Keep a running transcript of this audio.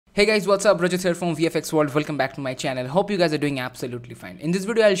Hey guys, what's up? Rajat here from VFX World. Welcome back to my channel. Hope you guys are doing absolutely fine. In this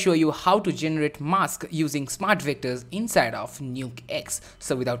video, I'll show you how to generate mask using smart vectors inside of Nuke X.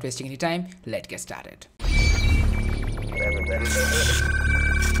 So without wasting any time, let's get started.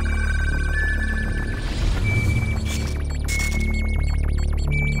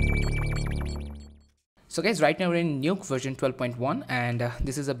 So guys, right now we're in Nuke version 12.1 and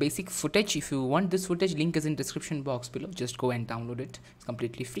this is a basic footage. If you want this footage, link is in description box below. Just go and download it. It's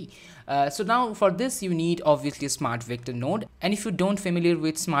completely free. So now for this you need obviously a smart vector node, and if you don't familiar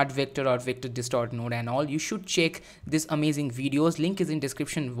with smart vector or vector distort node and all, you should check this amazing videos. Link is in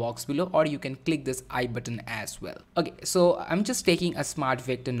description box below, or you can click this I button as well. Okay, so I'm just taking a smart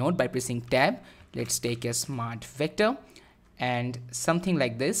vector node by pressing tab. Let's take a smart vector and something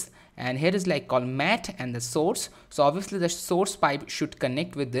like this, and here is like called mat and the source. So obviously the source pipe should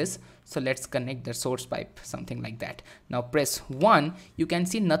connect with this, so let's connect the source pipe, something like that. Now press 1. You can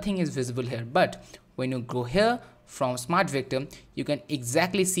see nothing is visible here, but when you go here from smart vector, you can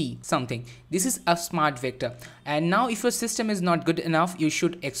exactly see something. This is a smart vector, and now if your system is not good enough, you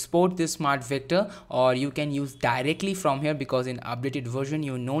should export this smart vector, or you can use directly from here, because in updated version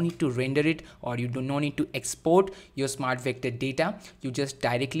you no need to render it, or you do no need to export your smart vector data. You just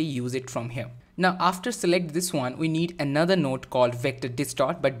directly use it from here. Now after select this one, we need another node called vector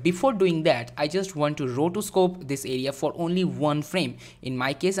distort, but before doing that, I just want to rotoscope this area for only one frame. In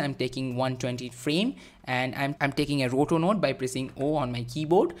my case, I'm taking 120 frame, and I'm taking a roto node by pressing O on my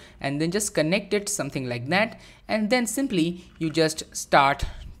keyboard, and then just connect it something like that, and then simply you just start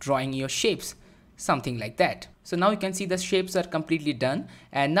drawing your shapes, something like that. So now you can see the shapes are completely done,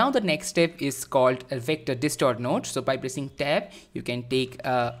 and now the next step is called a vector distort node. So by pressing tab, you can take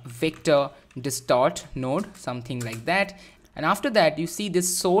a vector distort node, something like that, and after that you see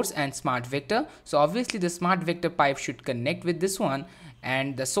this source and smart vector. So obviously the smart vector pipe should connect with this one,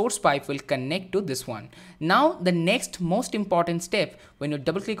 and the source pipe will connect to this one. Now the next most important step, when you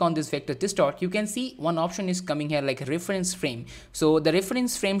double click on this vector distort, you can see one option is coming here like reference frame. So the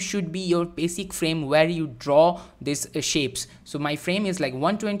reference frame should be your basic frame where you draw these shapes. So my frame is like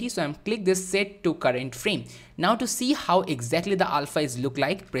 120, so I'm click this set to current frame. Now to see how exactly the alpha is look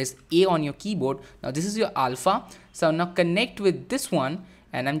like, press A on your keyboard. Now this is your alpha. So now connect with this one,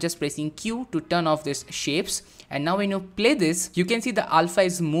 and I'm just pressing Q to turn off these shapes. And now when you play this, you can see the alpha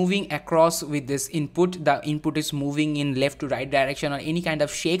is moving across with this input. The input is moving in left to right direction, or any kind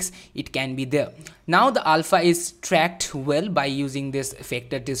of shakes it can be there. Now the alpha is tracked well by using this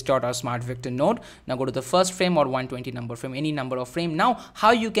vector distort or smart vector node. Now go to the first frame or 120 number frame, any number of frame. Now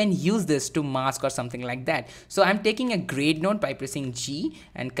how you can use this to mask or something like that. So I'm taking a grade node by pressing G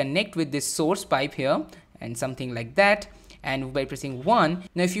and connect with this source pipe here, and something like that, and by pressing 1.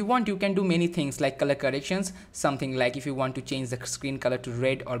 Now if you want, you can do many things like color corrections, something like if you want to change the screen color to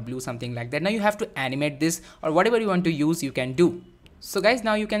red or blue, something like that. Now you have to animate this, or whatever you want to use you can do. So guys,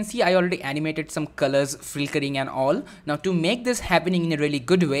 now you can see I already animated some colors, flickering and all. Now to make this happening in a really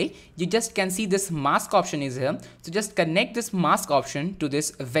good way, you just can see this mask option is here. So just connect this mask option to this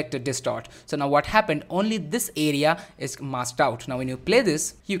vector distort. So now what happened, only this area is masked out. Now when you play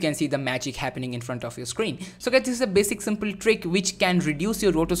this, you can see the magic happening in front of your screen. So guys, this is a basic simple trick which can reduce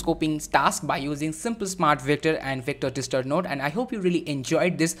your rotoscoping task by using simple smart vector and vector distort node. And I hope you really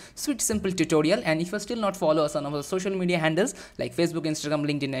enjoyed this sweet simple tutorial. And if you still not follow us on our social media handles like Facebook, Instagram,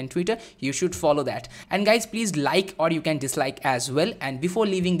 LinkedIn and Twitter, you should follow that. And guys, please like, or you can dislike as well. And before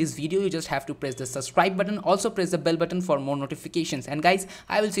leaving this video, you just have to press the subscribe button. Also press the bell button for more notifications. And guys,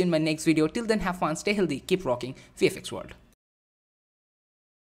 I will see you in my next video. Till then, have fun, stay healthy, keep rocking VFX World.